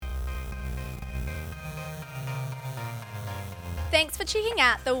Thanks for checking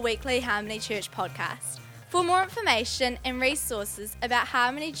out the weekly Harmony Church podcast. For more information and resources about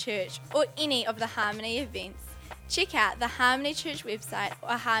Harmony Church or any of the Harmony events, check out the Harmony Church website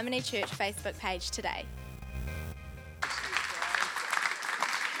or Harmony Church Facebook page today.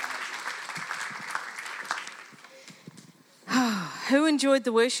 Who enjoyed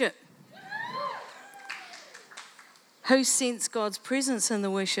the worship? Who sensed God's presence in the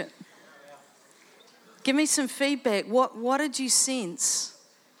worship? Give me some feedback. What did you sense?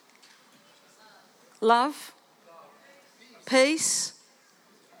 Love? Peace?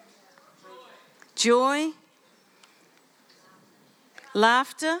 Joy?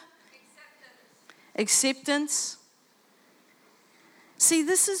 Laughter? Acceptance? See,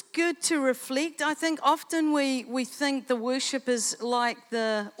 this is good to reflect. I think often we think the worship is like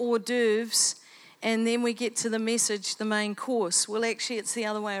the hors d'oeuvres and then we get to the message, the main course. Well, actually, it's the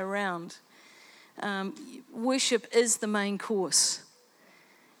other way around. Worship is the main course.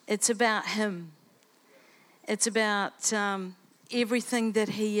 It's about Him. It's about everything that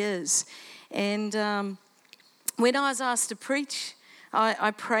He is. And when I was asked to preach, I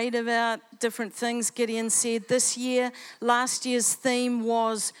prayed about different things. Gideon said last year's theme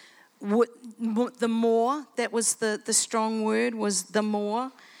was the more. That was the strong word, was the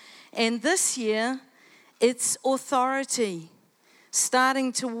more. And this year, it's authority.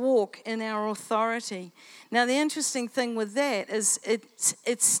 Starting to walk in our authority. Now, the interesting thing with that is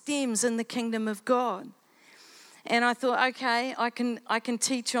it stems in the kingdom of God. And I thought, okay, I can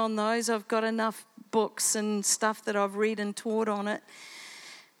teach on those. I've got enough books and stuff that I've read and taught on it.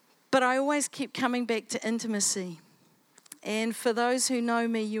 But I always keep coming back to intimacy. And for those who know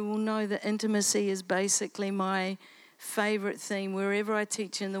me, you will know that intimacy is basically my favorite theme. Wherever I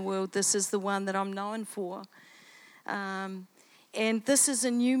teach in the world, this is the one that I'm known for. And this is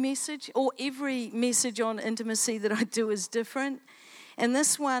a new message, or every message on intimacy that I do is different. And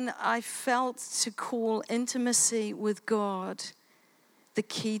this one I felt to call intimacy with God the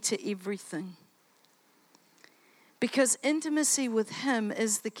key to everything. Because intimacy with Him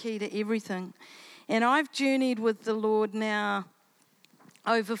is the key to everything. And I've journeyed with the Lord now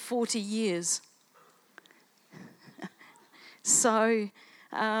over 40 years. So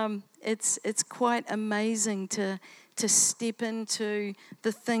it's quite amazing to step into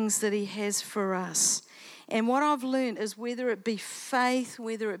the things that He has for us. And what I've learned is whether it be faith,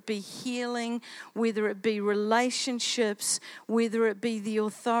 whether it be healing, whether it be relationships, whether it be the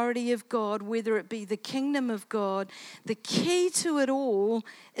authority of God, whether it be the kingdom of God, the key to it all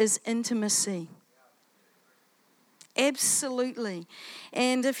is intimacy. Absolutely.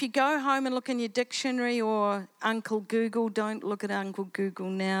 And if you go home and look in your dictionary or Uncle Google, don't look at Uncle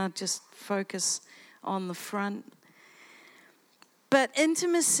Google now, just focus on the front. But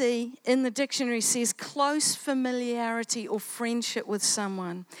intimacy in the dictionary says close familiarity or friendship with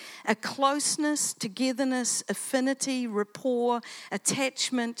someone. A closeness, togetherness, affinity, rapport,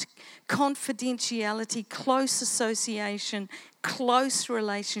 attachment, confidentiality, close association, close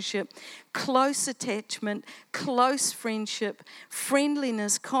relationship, close attachment, close friendship,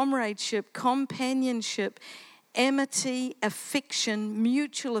 friendliness, comradeship, companionship, amity, affection,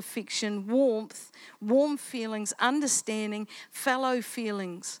 mutual affection, warmth, warm feelings, understanding, fellow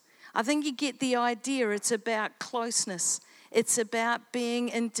feelings. I think you get the idea. It's about closeness. It's about being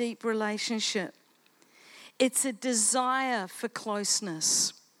in deep relationship. It's a desire for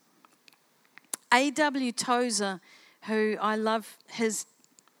closeness. A.W. Tozer, who I love his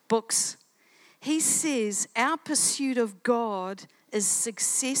books, he says our pursuit of God is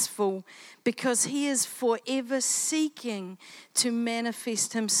successful because He is forever seeking to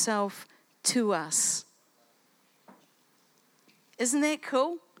manifest Himself to us. Isn't that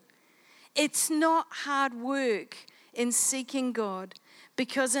cool? It's not hard work in seeking God,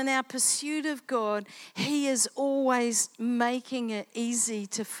 because in our pursuit of God, He is always making it easy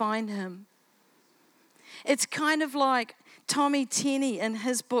to find Him. It's kind of like Tommy Tenney in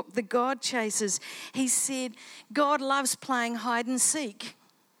his book, The God Chasers. He said, God loves playing hide and seek.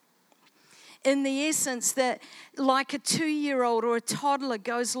 In the essence that like a 2-year-old or a toddler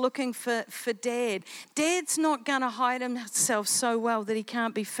goes looking for dad, dad's not going to hide himself so well that he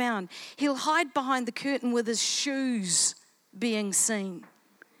can't be found. He'll hide behind the curtain with his shoes being seen,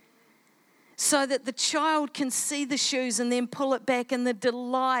 so that the child can see the shoes and then pull it back in the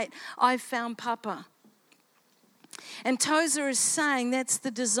delight, I found Papa. And Tozer is saying that's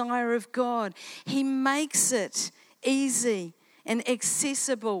the desire of God. He makes it easy and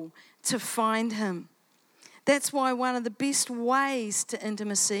accessible to find Him. That's why one of the best ways to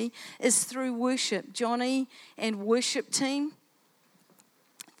intimacy is through worship. Johnny and worship team,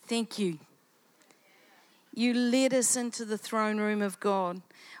 thank you. You led us into the throne room of God.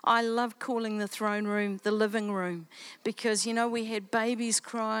 I love calling the throne room the living room because, we had babies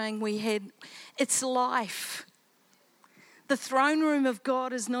crying. It's life. The throne room of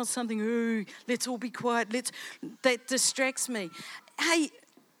God is not something, ooh, let's all be quiet. That distracts me. Hey,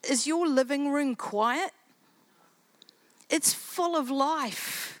 is your living room quiet? It's full of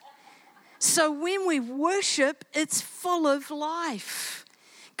life. So when we worship, it's full of life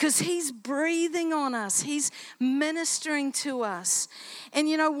because He's breathing on us. He's ministering to us. And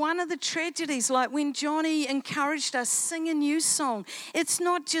one of the tragedies, like when Johnny encouraged us, sing a new song, it's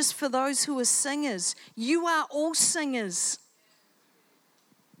not just for those who are singers. You are all singers.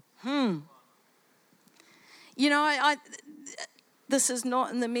 This is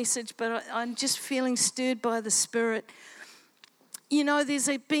not in the message, but I'm just feeling stirred by the Spirit. There's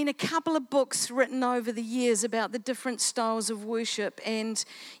been a couple of books written over the years about the different styles of worship. And,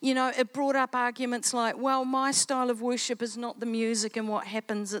 it brought up arguments like, well, my style of worship is not the music and what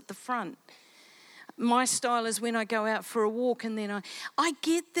happens at the front. My style is when I go out for a walk and then I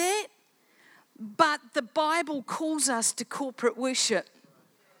get that. But the Bible calls us to corporate worship.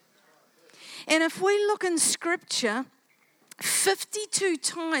 And if we look in Scripture, 52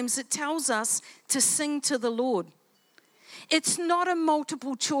 times it tells us to sing to the Lord. It's not a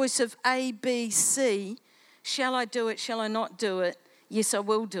multiple choice of A, B, C. Shall I do it? Shall I not do it? Yes, I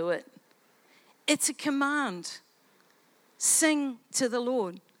will do it. It's a command. Sing to the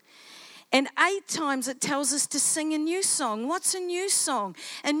Lord. And 8 times it tells us to sing a new song. What's a new song?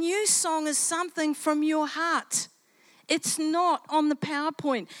 A new song is something from your heart. It's not on the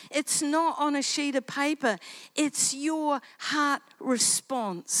PowerPoint. It's not on a sheet of paper. It's your heart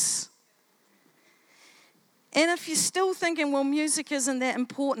response. And if you're still thinking, well, music isn't that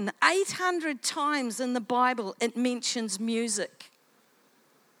important, 800 times in the Bible it mentions music.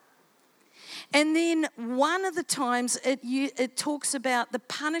 And then one of the times it talks about the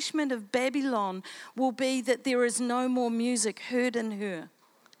punishment of Babylon will be that there is no more music heard in her.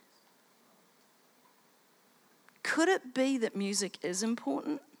 Could it be that music is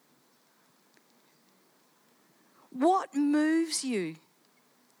important? What moves you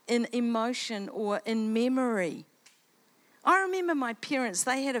in emotion or in memory? I remember my parents,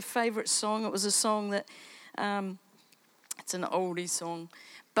 they had a favourite song. It was a song that, it's an oldie song,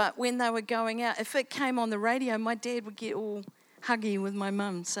 but when they were going out, if it came on the radio, my dad would get all huggy with my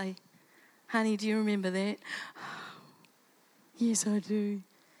mum and say, honey, do you remember that? Yes, I do.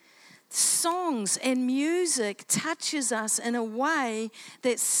 Songs and music touches us in a way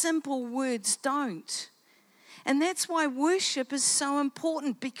that simple words don't. And that's why worship is so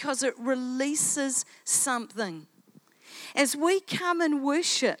important, because it releases something. As we come and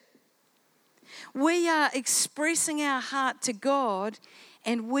worship, we are expressing our heart to God,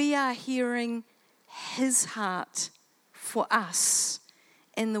 and we are hearing His heart for us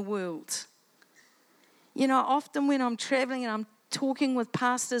and the world. Often when I'm traveling and I'm talking with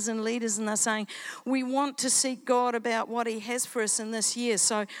pastors and leaders, and they're saying, we want to seek God about what He has for us in this year.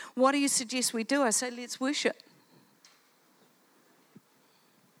 So what do you suggest we do? I say, let's worship.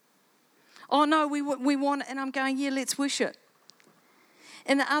 Oh no, we want, and I'm going, yeah, let's worship.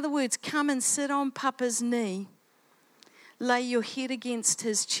 In other words, come and sit on Papa's knee, lay your head against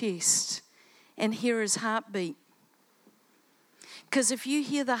his chest, and hear his heartbeat. Because if you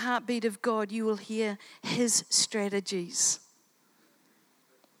hear the heartbeat of God, you will hear His strategies.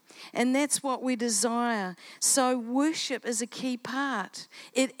 And that's what we desire. So worship is a key part.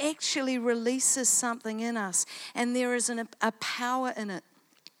 It actually releases something in us, and there is a power in it.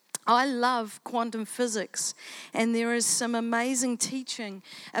 I love quantum physics, and there is some amazing teaching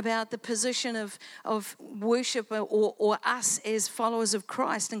about the position of worship or us as followers of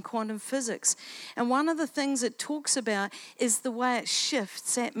Christ in quantum physics. And one of the things it talks about is the way it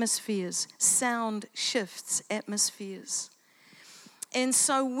shifts atmospheres. Sound shifts atmospheres. And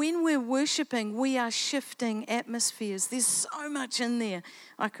so when we're worshiping, we are shifting atmospheres. There's so much in there.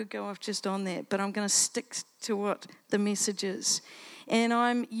 I could go off just on that, but I'm going to stick to what the message is. And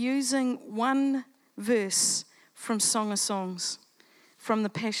I'm using one verse from Song of Songs, from the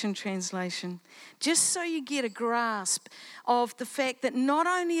Passion Translation, just so you get a grasp of the fact that not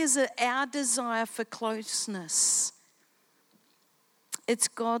only is it our desire for closeness, it's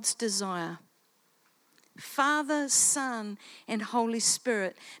God's desire. Father, Son, and Holy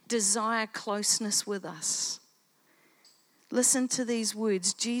Spirit desire closeness with us. Listen to these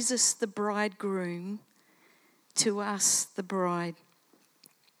words. Jesus, the bridegroom, to us, the bride.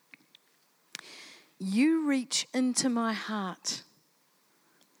 You reach into my heart.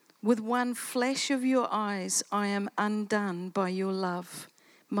 With one flash of your eyes, I am undone by your love.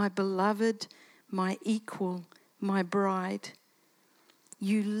 My beloved, my equal, my bride.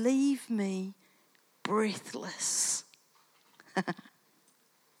 You leave me breathless.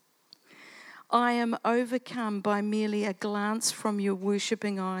 I am overcome by merely a glance from your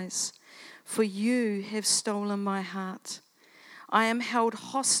worshipping eyes, for you have stolen my heart. I am held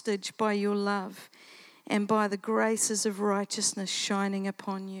hostage by your love and by the graces of righteousness shining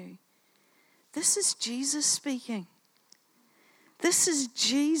upon you. This is Jesus speaking. This is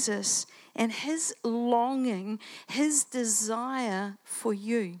Jesus and his longing, his desire for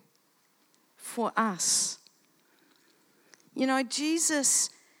you, for us. You know, Jesus,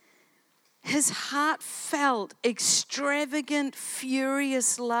 his heartfelt, extravagant,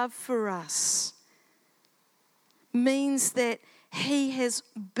 furious love for us means that he has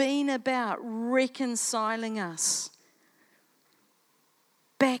been about reconciling us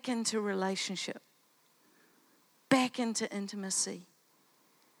back into relationship, back into intimacy,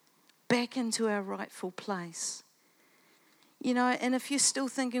 back into our rightful place. You know, and if you're still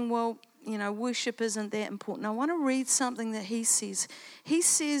thinking, well, you know, worship isn't that important, I want to read something that he says. He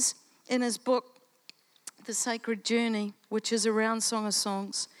says in his book, The Sacred Journey, which is around Song of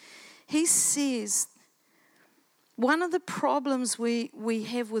Songs, he says, one of the problems we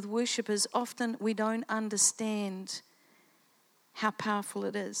have with worship is often we don't understand how powerful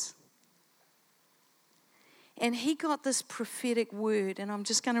it is. And he got this prophetic word, and I'm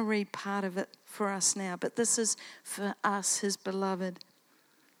just going to read part of it for us now, but this is for us, his beloved.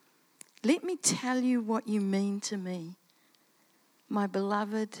 Let me tell you what you mean to me, my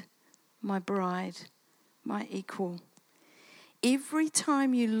beloved, my bride, my equal. Every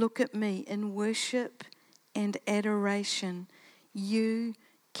time you look at me in worship and adoration, you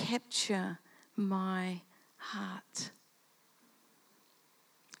capture my heart.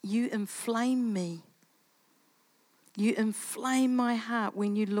 You inflame me. You inflame my heart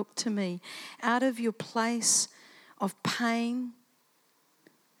when you look to me out of your place of pain,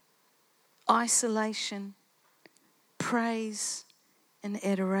 isolation, praise, and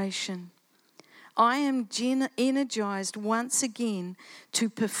adoration. I am energized once again to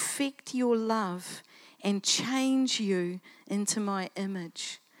perfect your love and change you into my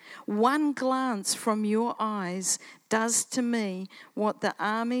image. One glance from your eyes does to me what the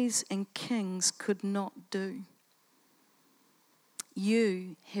armies and kings could not do.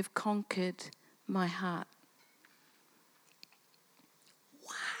 You have conquered my heart.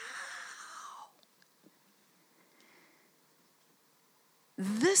 Wow.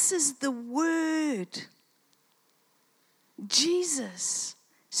 This is the word. Jesus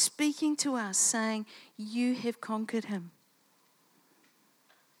speaking to us, saying, you have conquered him.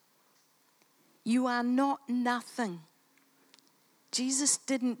 You are not nothing. Jesus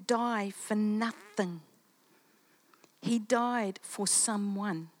didn't die for nothing. He died for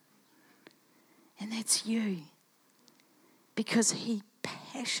someone. And that's you. Because he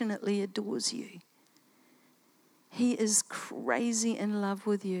passionately adores you. He is crazy in love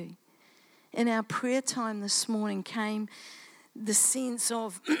with you. In our prayer time this morning came the sense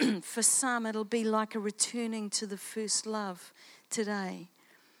of, for some, it'll be like a returning to the first love today.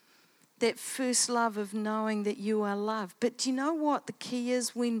 That first love of knowing that you are loved. But do you know what the key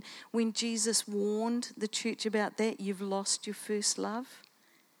is when Jesus warned the church about that? You've lost your first love.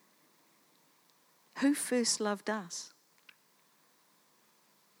 Who first loved us?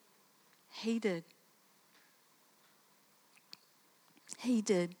 He did. He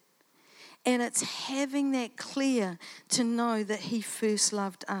did. And it's having that clear to know that he first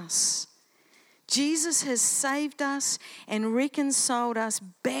loved us. Jesus has saved us and reconciled us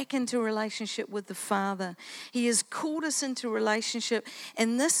back into relationship with the Father. He has called us into relationship,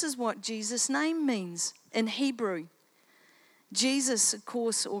 and this is what Jesus' name means in Hebrew. Jesus, of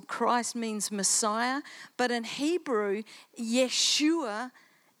course, or Christ means Messiah, but in Hebrew, Yeshua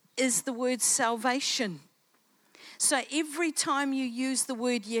is the word salvation. So every time you use the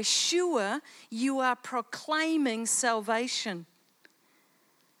word Yeshua, you are proclaiming salvation.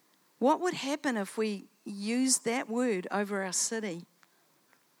 What would happen if we used that word over our city?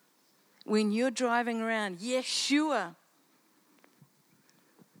 When you're driving around, Yeshua,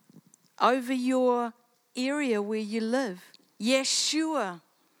 over your area where you live, Yeshua,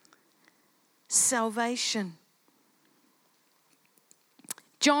 salvation.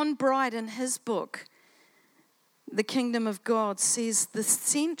 John Bright in his book, The Kingdom of God, says the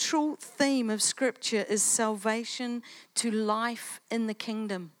central theme of Scripture is salvation to life in the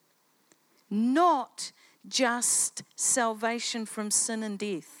kingdom. Not just salvation from sin and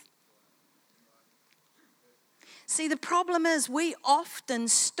death. See, the problem is we often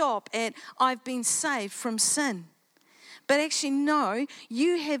stop at, I've been saved from sin. But actually, no,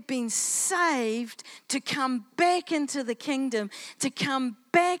 you have been saved to come back into the kingdom, to come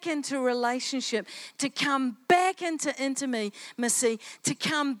back into relationship, to come back into intimacy, to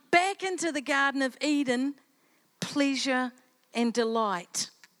come back into the Garden of Eden, pleasure and delight.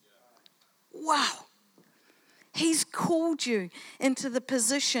 Wow. He's called you into the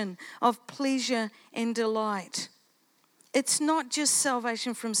position of pleasure and delight. It's not just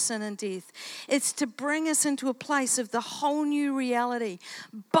salvation from sin and death. It's to bring us into a place of the whole new reality,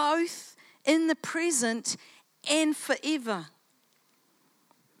 both in the present and forever.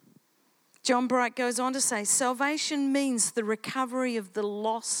 John Bright goes on to say, salvation means the recovery of the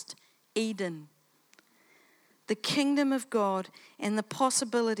lost Eden, the kingdom of God, and the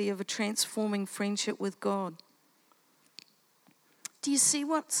possibility of a transforming friendship with God. Do you see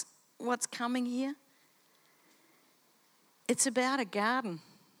what's coming here? It's about a garden.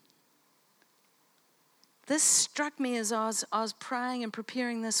 This struck me as I was praying and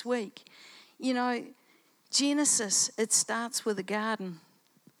preparing this week. You know, Genesis, it starts with a garden.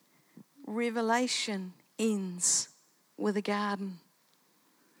 Revelation ends with a garden.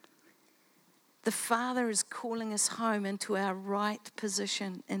 The Father is calling us home into our right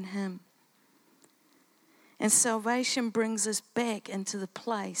position in Him. And salvation brings us back into the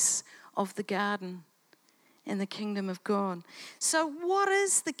place of the garden and the kingdom of God. So what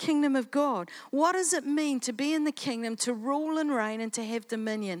is the kingdom of God? What does it mean to be in the kingdom, to rule and reign and to have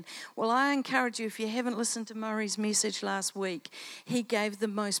dominion? Well, I encourage you, if you haven't listened to Murray's message last week, he gave the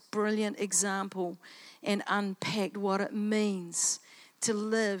most brilliant example and unpacked what it means to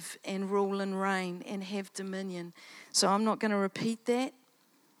live and rule and reign and have dominion. So I'm not going to repeat that.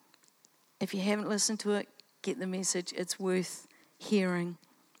 If you haven't listened to it, get the message. It's worth hearing.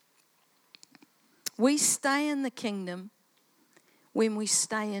 We stay in the kingdom when we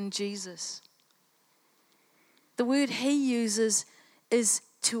stay in Jesus. The word he uses is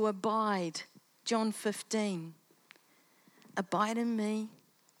to abide. John 15. Abide in me,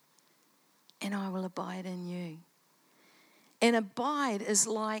 and I will abide in you. And abide is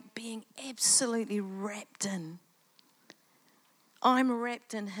like being absolutely wrapped in. I'm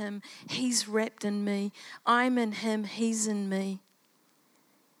wrapped in him, he's wrapped in me. I'm in him, he's in me.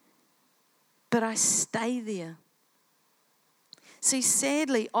 But I stay there. See,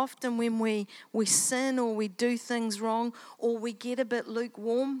 sadly, often when we sin or we do things wrong or we get a bit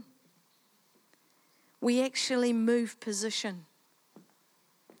lukewarm, we actually move position.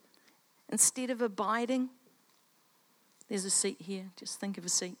 Instead of abiding, there's a seat here, just think of a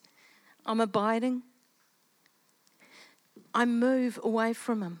seat. I'm abiding. I move away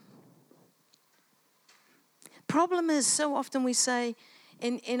from him. Problem is, so often we say,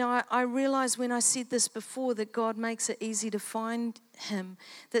 and I realize when I said this before that God makes it easy to find him,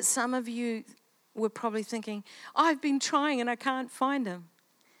 that some of you were probably thinking, I've been trying and I can't find him.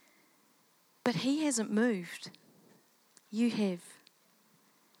 But he hasn't moved. You have.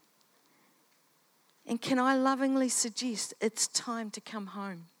 And can I lovingly suggest it's time to come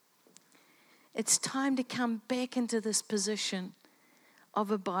home. It's time to come back into this position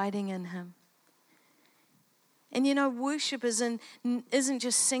of abiding in him. And you know, worship isn't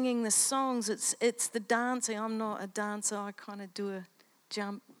just singing the songs, it's the dancing. I'm not a dancer, I kind of do a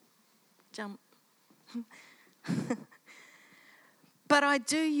jump. But I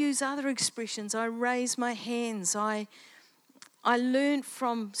do use other expressions. I raise my hands. I learned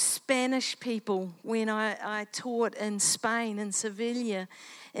from Spanish people when I taught in Spain, in Sevilla,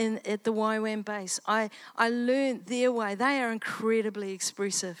 at the YWAM base. I learned their way. They are incredibly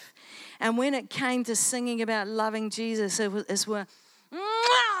expressive. And when it came to singing about loving Jesus, it was Mwah!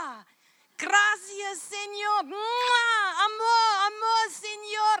 Gracias, Señor. Mwah! Amor,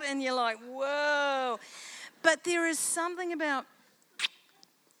 Señor. And you're like, whoa. But there is something about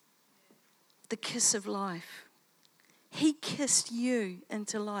the kiss of life. He kissed you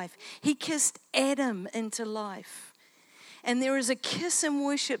into life. He kissed Adam into life. And there is a kiss in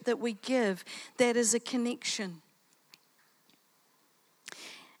worship that we give that is a connection.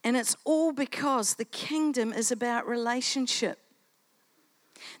 And it's all because the kingdom is about relationship.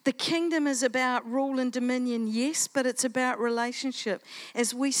 The kingdom is about rule and dominion, yes, but it's about relationship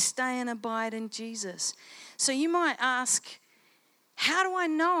as we stay and abide in Jesus. So you might ask, how do I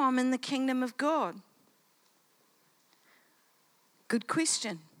know I'm in the kingdom of God? Good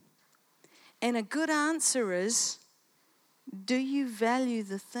question. And a good answer is, do you value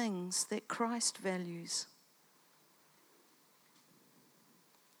the things that Christ values?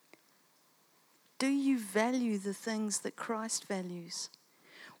 Do you value the things that Christ values?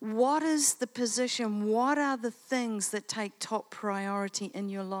 What is the position? What are the things that take top priority in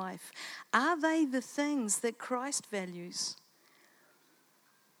your life? Are they the things that Christ values?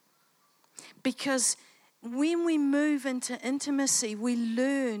 Because when we move into intimacy, we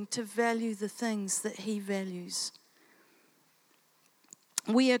learn to value the things that He values.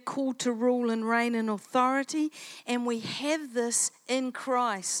 We are called to rule and reign in authority, and we have this in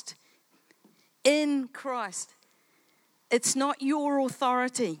Christ. In Christ. It's not your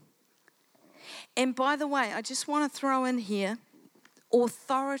authority. And by the way, I just want to throw in here,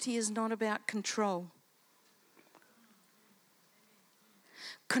 authority is not about control.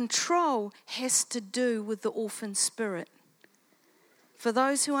 Control has to do with the orphan spirit. For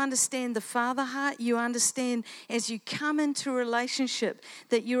those who understand the Father heart, you understand as you come into a relationship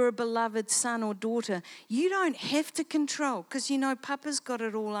that you're a beloved son or daughter. You don't have to control because you know Papa's got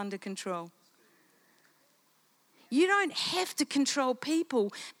it all under control. You don't have to control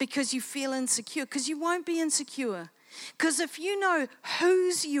people because you feel insecure, because you won't be insecure. Because if you know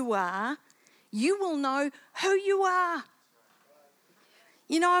whose you are, you will know who you are.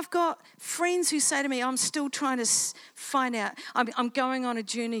 You know, I've got friends who say to me, I'm still trying to find out, I'm going on a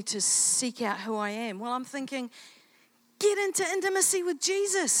journey to seek out who I am. Well, I'm thinking, get into intimacy with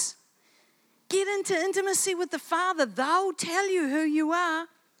Jesus. Get into intimacy with the Father. They'll tell you who you are.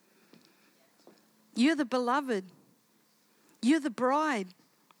 You're the beloved. You're the bride.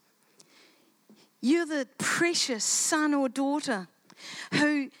 You're the precious son or daughter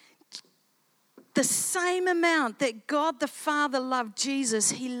who, the same amount that God the Father loved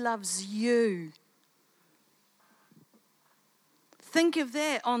Jesus, He loves you. Think of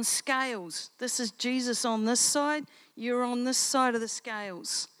that on scales. This is Jesus on this side. You're on this side of the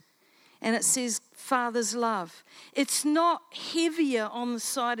scales. And it says Father's love. It's not heavier on the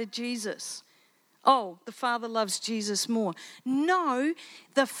side of Jesus. Oh, the Father loves Jesus more. No,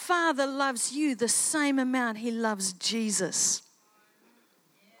 the Father loves you the same amount He loves Jesus.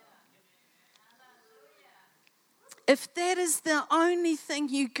 If that is the only thing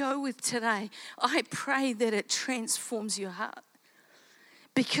you go with today, I pray that it transforms your heart.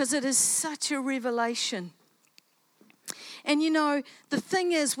 Because it is such a revelation. And you know, the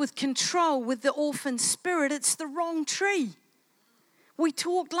thing is with control, with the orphan spirit, it's the wrong tree. We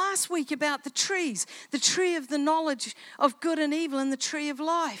talked last week about the trees, the tree of the knowledge of good and evil and the tree of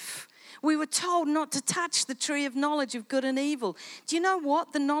life. We were told not to touch the tree of knowledge of good and evil. Do you know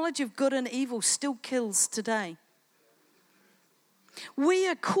what? The knowledge of good and evil still kills today. We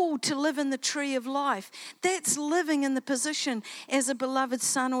are called to live in the tree of life. That's living in the position as a beloved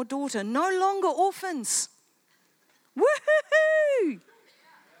son or daughter. No longer orphans. Woohoo!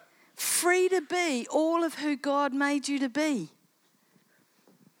 Free to be all of who God made you to be.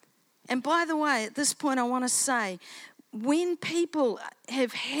 And by the way, at this point I want to say, when people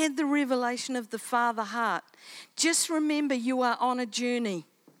have had the revelation of the Father heart, just remember you are on a journey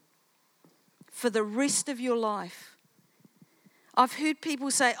for the rest of your life. I've heard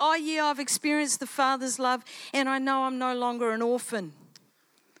people say, oh yeah, I've experienced the Father's love and I know I'm no longer an orphan.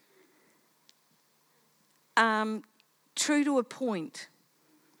 True to a point.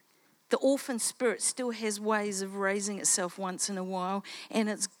 The orphan spirit still has ways of raising itself once in a while, and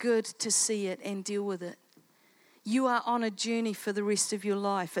it's good to see it and deal with it. You are on a journey for the rest of your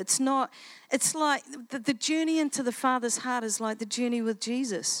life. It's like the journey into the Father's heart is like the journey with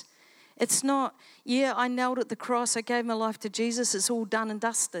Jesus. It's not, yeah, I knelt at the cross, I gave my life to Jesus, it's all done and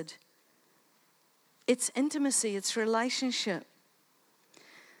dusted. It's intimacy, it's relationship.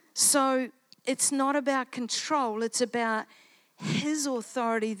 So it's not about control, it's about His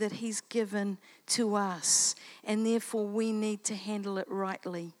authority that He's given to us, and therefore we need to handle it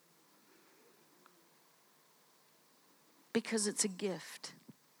rightly because it's a gift.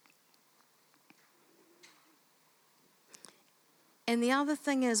 And the other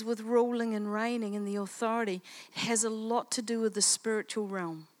thing is with ruling and reigning and the authority, it has a lot to do with the spiritual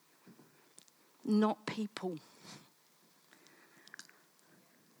realm, not people.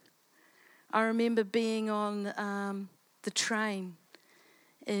 I remember being on the train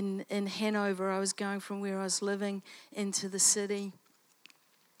in Hanover. I was going from where I was living into the city,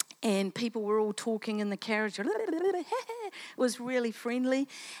 and people were all talking in the carriage. It was really friendly.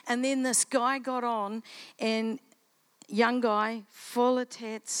 And then this guy got on, and young guy, full of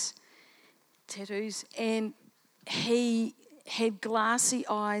tattoos, and he had glassy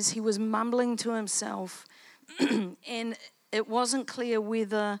eyes. He was mumbling to himself, and it wasn't clear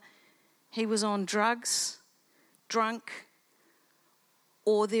whether he was on drugs, drunk,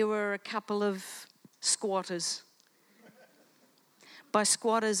 or there were a couple of squatters. By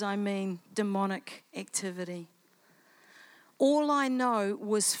squatters, I mean demonic activity. All I know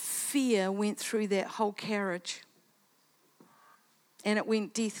was fear went through that whole carriage. And it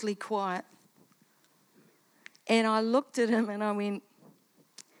went deathly quiet. And I looked at him and I went,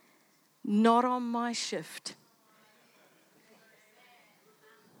 not on my shift.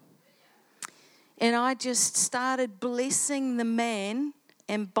 And I just started blessing the man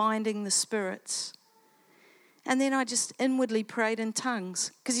and binding the spirits. And then I just inwardly prayed in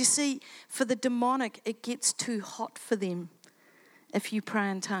tongues. Because you see, for the demonic, it gets too hot for them if you pray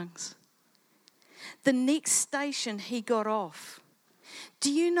in tongues. The next station he got off.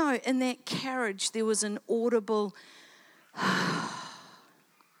 Do you know in that carriage there was an audible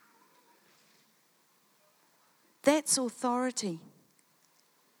that's authority.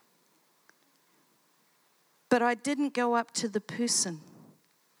 But I didn't go up to the person.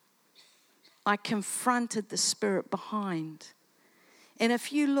 I confronted the spirit behind. And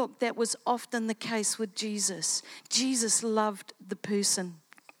if you look, that was often the case with Jesus. Jesus loved the person.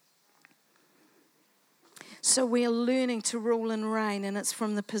 So we are learning to rule and reign, and it's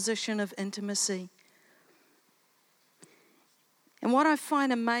from the position of intimacy. And what I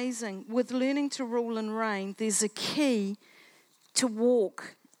find amazing, with learning to rule and reign, there's a key to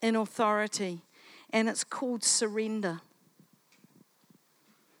walk in authority, and it's called surrender.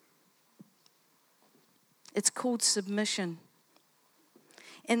 It's called submission.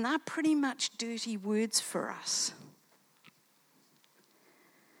 And they're pretty much dirty words for us.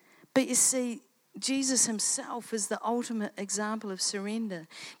 But you see, Jesus himself is the ultimate example of surrender.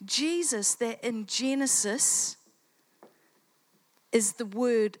 Jesus, that in Genesis, is the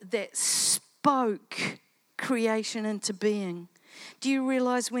word that spoke creation into being. Do you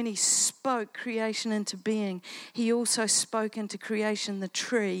realize when he spoke creation into being, he also spoke into creation the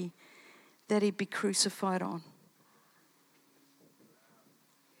tree that he'd be crucified on?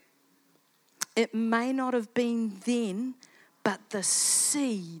 It may not have been then, but the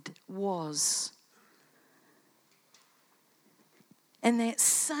seed was. And that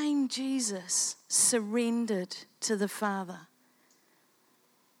same Jesus surrendered to the Father.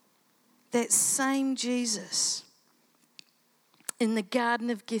 That same Jesus in the Garden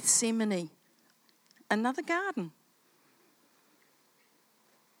of Gethsemane, another garden.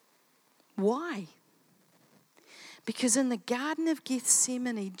 Why? Because in the Garden of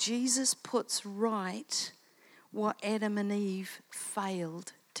Gethsemane, Jesus puts right what Adam and Eve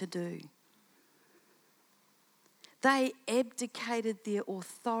failed to do. They abdicated their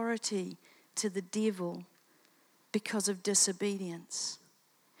authority to the devil because of disobedience.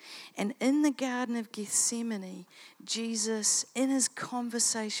 And in the Garden of Gethsemane, Jesus, in his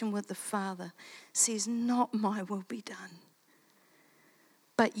conversation with the Father, says, not my will be done,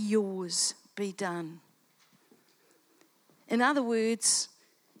 but yours be done. In other words,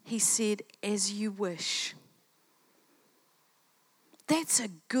 he said, as you wish. That's a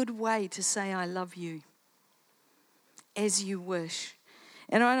good way to say I love you. As you wish.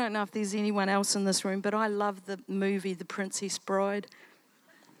 And I don't know if there's anyone else in this room, but I love the movie The Princess Bride.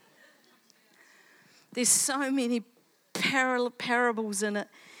 There's so many parables in it.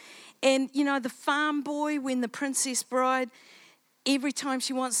 And, you know, the farm boy, when the Princess Bride, every time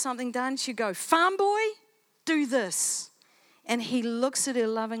she wants something done, she'll go, farm boy, do this. And he looks at her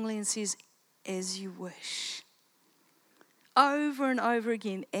lovingly and says, as you wish. Over and over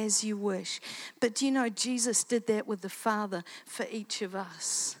again, as you wish. But do you know, Jesus did that with the Father for each of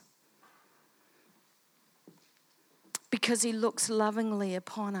us. Because he looks lovingly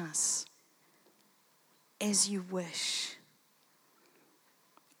upon us. As you wish.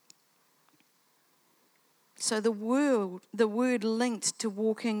 So the word linked to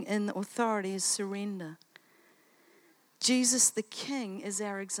walking in authority is surrender. Jesus the King is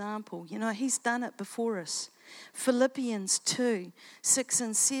our example. You know, he's done it before us. Philippians 2, 6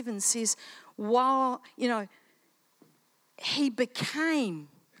 and 7 says, while, you know, he became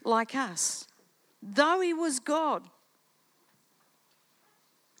like us, though he was God,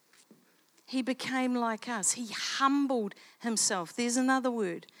 he became like us. He humbled himself. There's another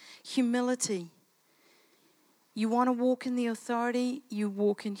word, humility. You want to walk in the authority, you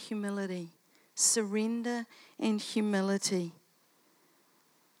walk in humility. Surrender and humility.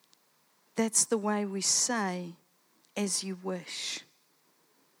 That's the way we say, as you wish.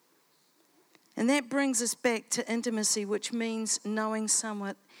 And that brings us back to intimacy, which means knowing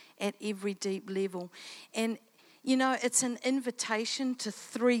someone at every deep level. And, you know, it's an invitation to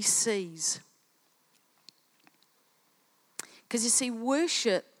 3 C's. Because you see,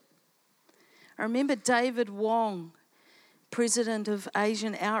 worship, I remember David Wong, president of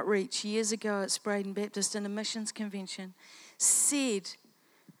Asian Outreach years ago at Spraden Baptist in a missions convention, said,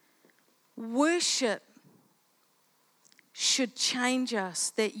 worship should change us,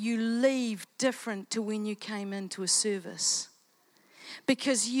 that you leave different to when you came into a service.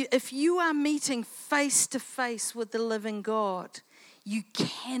 Because if you are meeting face to face with the living God, you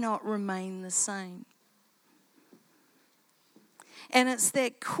cannot remain the same. And it's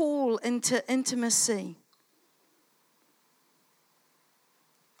that call into intimacy.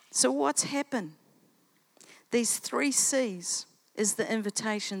 So what's happened? These 3 C's is the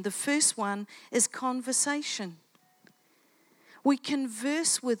invitation. The first one is conversation. We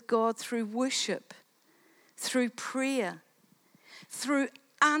converse with God through worship, through prayer, through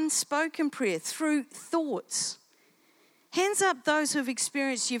unspoken prayer, through thoughts. Hands up those who've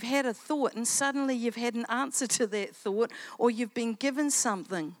experienced you've had a thought and suddenly you've had an answer to that thought, or you've been given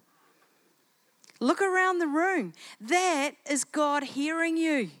something. Look around the room. That is God hearing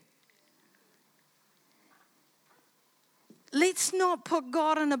you. Let's not put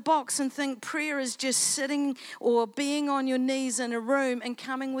God in a box and think prayer is just sitting or being on your knees in a room and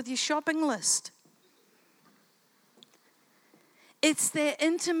coming with your shopping list. It's that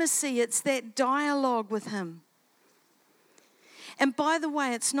intimacy, it's that dialogue with Him. And by the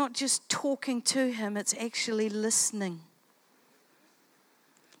way, it's not just talking to Him, it's actually listening.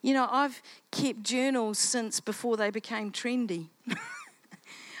 You know, I've kept journals since before they became trendy.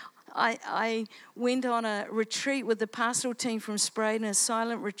 I went on a retreat with the pastoral team from Spraden, a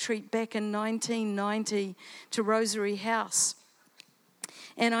silent retreat back in 1990 to Rosary House.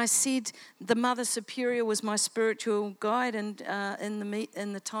 And I said the Mother Superior was my spiritual guide and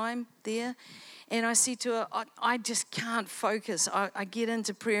in the time there. And I said to her, I just can't focus. I get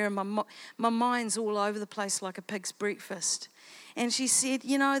into prayer and my mind's all over the place like a pig's breakfast. And she said,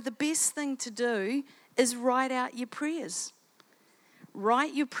 you know, the best thing to do is write out your prayers.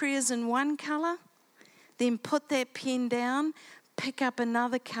 Write your prayers in one colour, then put that pen down, pick up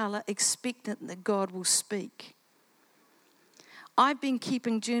another colour, expectant that God will speak. I've been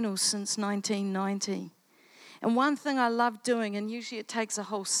keeping journals since 1990. And one thing I love doing, and usually it takes a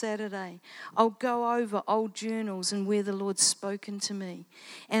whole Saturday, I'll go over old journals and where the Lord's spoken to me.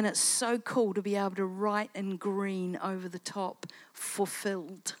 And it's so cool to be able to write in green over the top,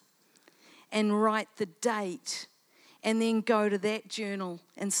 fulfilled, and write the date, and then go to that journal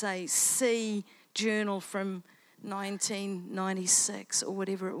and say, see journal from 1996 or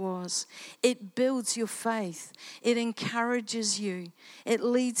whatever it was. It builds your faith. It encourages you. It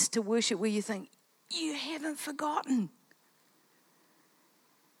leads to worship where you think, you haven't forgotten.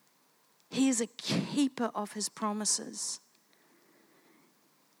 He is a keeper of His promises.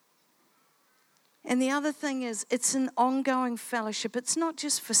 And the other thing is, it's an ongoing fellowship. It's not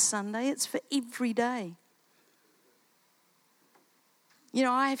just for Sunday, it's for every day. You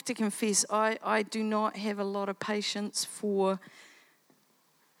know, I have to confess, I do not have a lot of patience for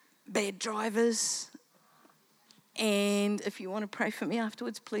bad drivers. And if you want to pray for me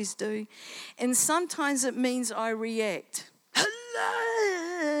afterwards, please do. And sometimes it means I react.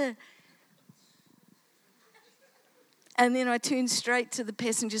 Hello! And then I turn straight to the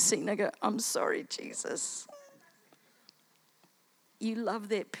passenger seat and I go, I'm sorry, Jesus. You love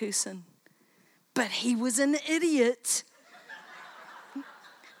that person. But he was an idiot.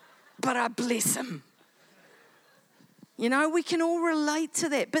 But I bless him. You know, we can all relate to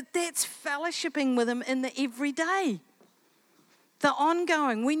that. But that's fellowshipping with Him in the everyday. The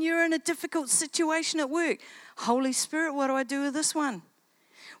ongoing. When you're in a difficult situation at work, Holy Spirit, what do I do with this one?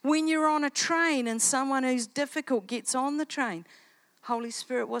 When you're on a train and someone who's difficult gets on the train, Holy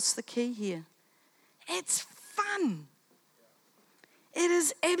Spirit, what's the key here? It's fun. It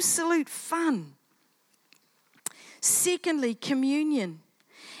is absolute fun. Secondly, communion.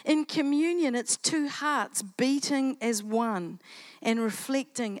 In communion, it's 2 hearts beating as one and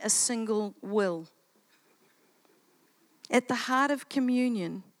reflecting a single will. At the heart of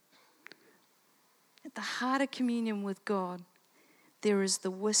communion with God, there is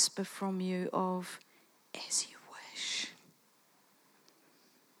the whisper from you of, as you wish.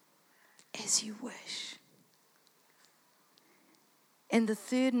 As you wish. And the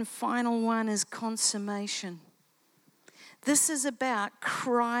third and final one is consummation. This is about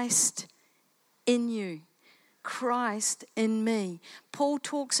Christ in you, Christ in me. Paul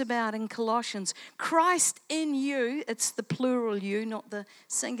talks about in Colossians, Christ in you, it's the plural you, not the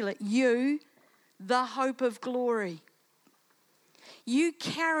singular, you, the hope of glory. You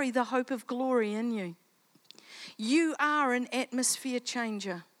carry the hope of glory in you. You are an atmosphere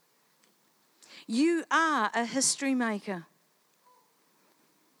changer. You are a history maker.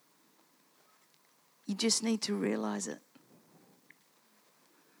 You just need to realize it.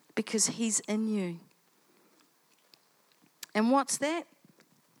 Because He's in you. And what's that?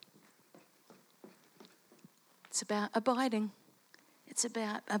 It's about abiding. It's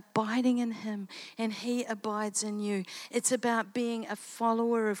about abiding in Him and He abides in you. It's about being a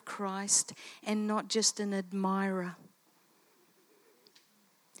follower of Christ and not just an admirer.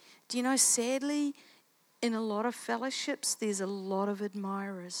 Do you know, sadly, in a lot of fellowships, there's a lot of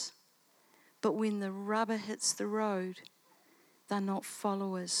admirers. But when the rubber hits the road, they're not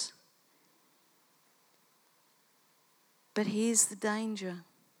followers. But here's the danger.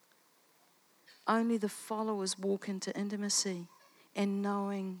 Only the followers walk into intimacy and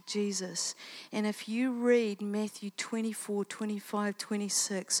knowing Jesus. And if you read Matthew 24, 25,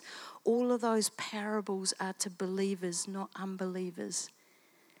 26, all of those parables are to believers, not unbelievers.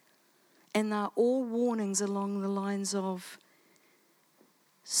 And they're all warnings along the lines of,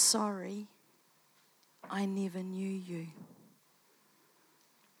 sorry, I never knew you.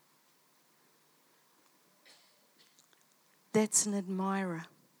 That's an admirer.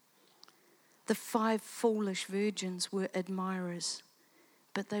 The 5 foolish virgins were admirers,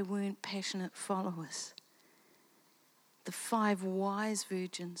 but they weren't passionate followers. The 5 wise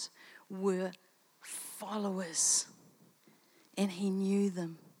virgins were followers, and He knew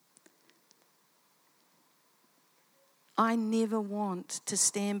them. I never want to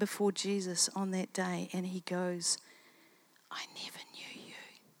stand before Jesus on that day and He goes, I never knew you.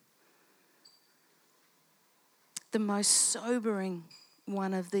 The most sobering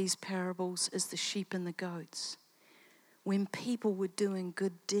one of these parables is the sheep and the goats. When people were doing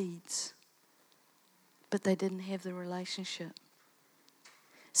good deeds, but they didn't have the relationship.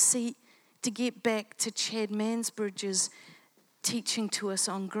 See, to get back to Chad Mansbridge's teaching to us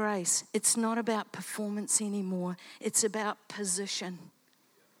on grace, it's not about performance anymore. It's about position.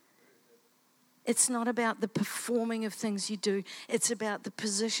 It's not about the performing of things you do. It's about the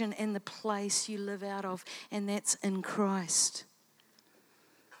position and the place you live out of, and that's in Christ.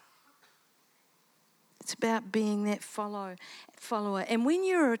 It's about being that follower. And when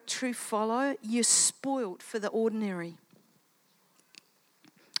you're a true follower, you're spoilt for the ordinary.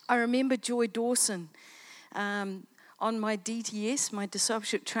 I remember Joy Dawson on my DTS, my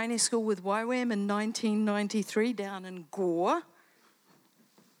Discipleship Training School with YWAM in 1993 down in Gore,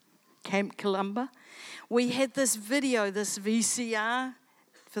 Camp Columba. We had this video, this VCR,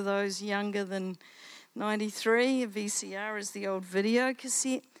 for those younger than 93, a VCR is the old video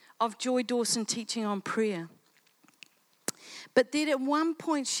cassette, of Joy Dawson teaching on prayer. But then at one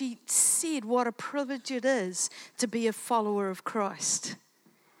point she said what a privilege it is to be a follower of Christ.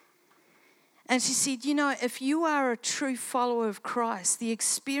 And she said, you know, if you are a true follower of Christ, the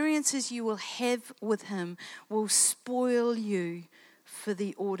experiences you will have with Him will spoil you for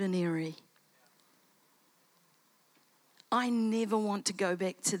the ordinary. I never want to go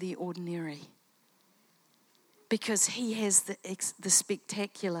back to the ordinary because He has the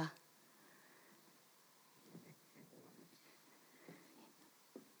spectacular.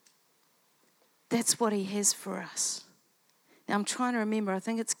 That's what He has for us. Now, I'm trying to remember, I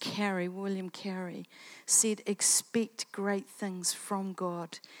think it's William Carey, said, expect great things from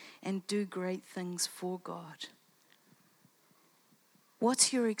God and do great things for God.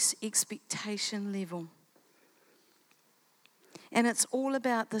 What's your expectation level? And it's all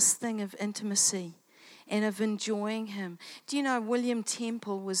about this thing of intimacy and of enjoying Him. Do you know William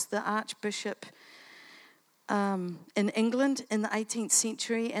Temple was the Archbishop in England in the 18th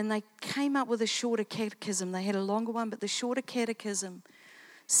century, and they came up with a shorter catechism. They had a longer one, but the shorter catechism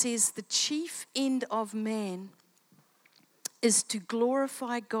says the chief end of man is to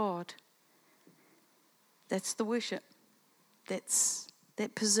glorify God. That's the worship. That's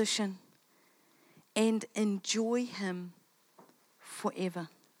that position. And enjoy Him forever.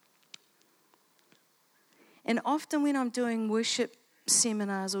 And often when I'm doing worship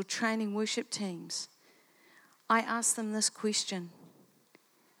seminars or training worship teams, I ask them this question.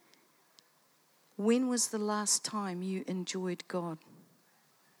 When was the last time you enjoyed God?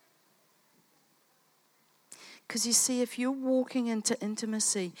 Because you see, if you're walking into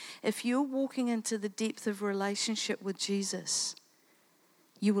intimacy, if you're walking into the depth of relationship with Jesus,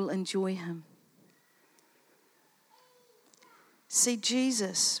 you will enjoy Him. See,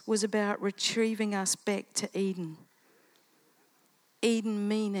 Jesus was about retrieving us back to Eden. Eden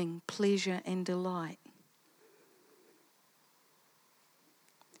meaning pleasure and delight.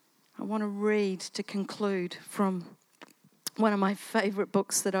 I want to read to conclude from one of my favorite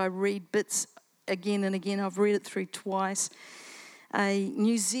books that I read bits again and again. I've read it through twice. A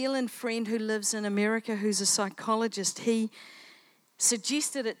New Zealand friend who lives in America who's a psychologist, he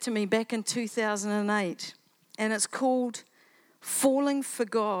suggested it to me back in 2008. And it's called Falling for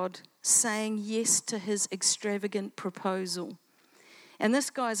God, Saying Yes to His Extravagant Proposal. And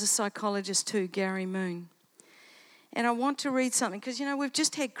this guy's a psychologist too, Gary Moon. And I want to read something because, we've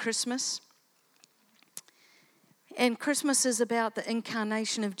just had Christmas. And Christmas is about the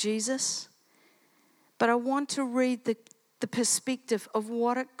incarnation of Jesus. But I want to read the perspective of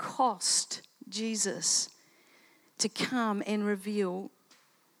what it cost Jesus to come and reveal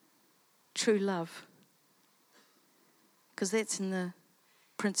true love. Because that's in the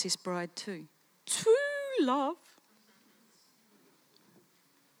Princess Bride too. True love.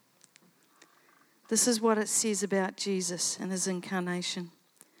 This is what it says about Jesus and his incarnation.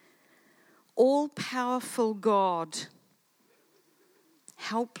 All-powerful God,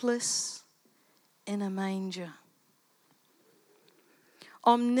 helpless in a manger.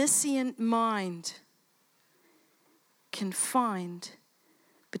 Omniscient mind, confined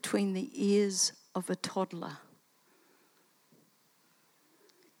between the ears of a toddler.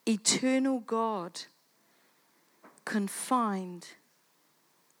 Eternal God, confined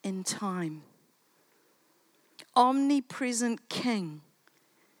in time. Omnipresent King,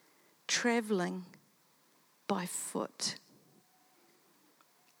 traveling by foot.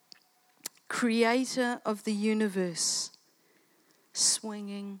 Creator of the universe,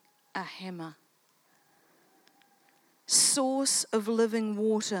 swinging a hammer. Source of living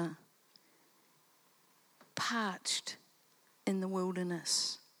water, parched in the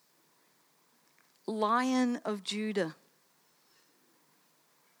wilderness. Lion of Judah,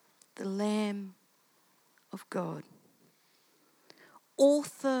 the Lamb of God.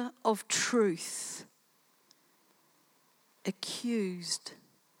 Author of truth, accused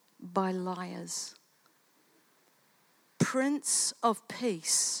by liars. Prince of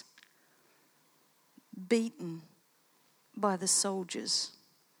peace, beaten by the soldiers.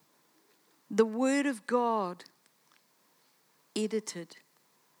 The word of God, edited.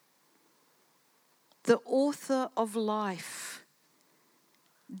 The author of life,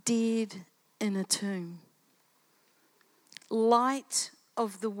 dead in a tomb. Light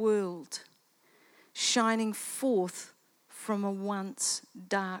of the world, shining forth from a once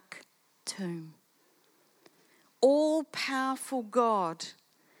dark tomb. All-powerful God,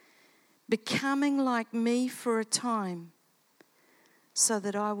 becoming like me for a time, so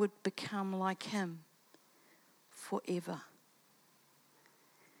that I would become like him forever.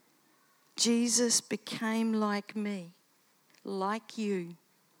 Jesus became like me, like you,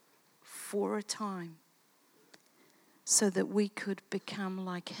 for a time, so that we could become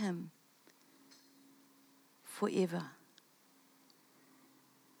like him forever.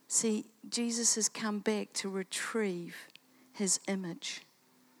 See, Jesus has come back to retrieve his image.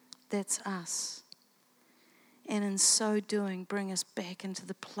 That's us. And in so doing, bring us back into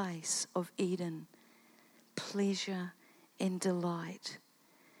the place of Eden, pleasure and delight.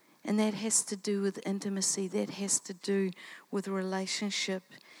 And that has to do with intimacy. That has to do with relationship.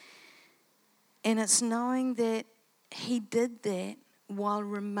 And it's knowing that he did that while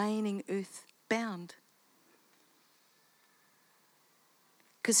remaining earthbound.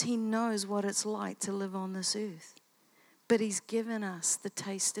 Because he knows what it's like to live on this earth. But he's given us the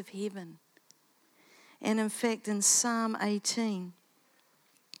taste of heaven. And in fact, in Psalm 18,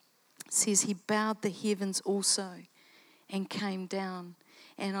 it says he bowed the heavens also and came down.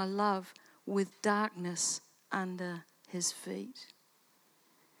 And I love, with darkness under his feet.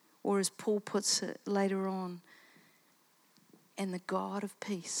 Or as Paul puts it later on, and the God of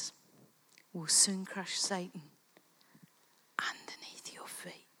peace will soon crush Satan underneath your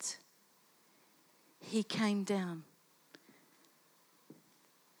feet. He came down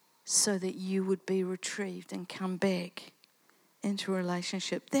so that you would be retrieved and come back into a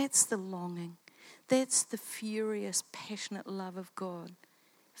relationship. That's the longing. That's the furious, passionate love of God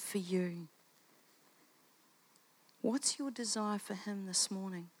for you. What's your desire for him this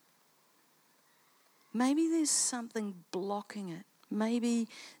morning? Maybe there's something blocking it. Maybe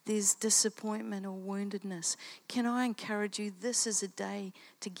there's disappointment or woundedness. Can I encourage you, this is a day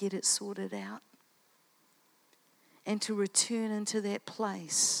to get it sorted out and to return into that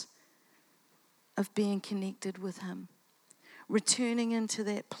place of being connected with him. Returning into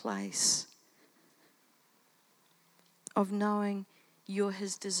that place of knowing you're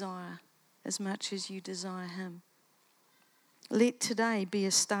his desire as much as you desire him. Let today be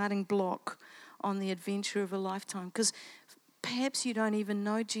a starting block on the adventure of a lifetime, because perhaps you don't even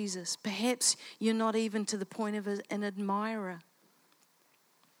know Jesus. Perhaps you're not even to the point of an admirer.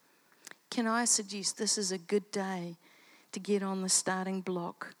 Can I suggest this is a good day to get on the starting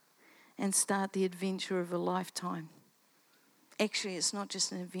block and start the adventure of a lifetime? Actually, it's not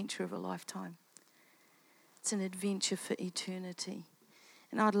just an adventure of a lifetime. It's an adventure for eternity.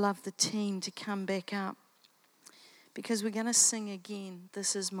 And I'd love the team to come back up, because we're going to sing again,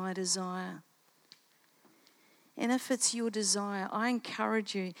 "This Is My Desire." And if it's your desire, I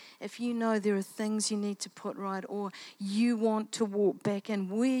encourage you, if you know there are things you need to put right or you want to walk back in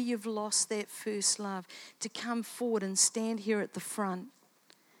where you've lost that first love, to come forward and stand here at the front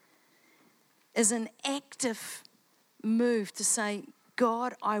as an active move to say,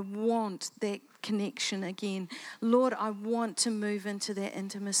 God, I want that connection again. Lord, I want to move into that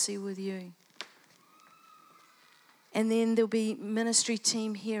intimacy with you. And then there'll be ministry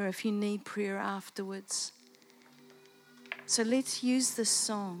team here if you need prayer afterwards. So let's use this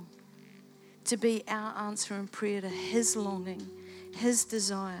song to be our answer in prayer to His longing, His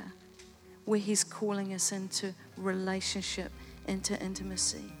desire, where He's calling us into relationship, into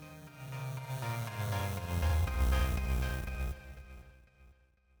intimacy.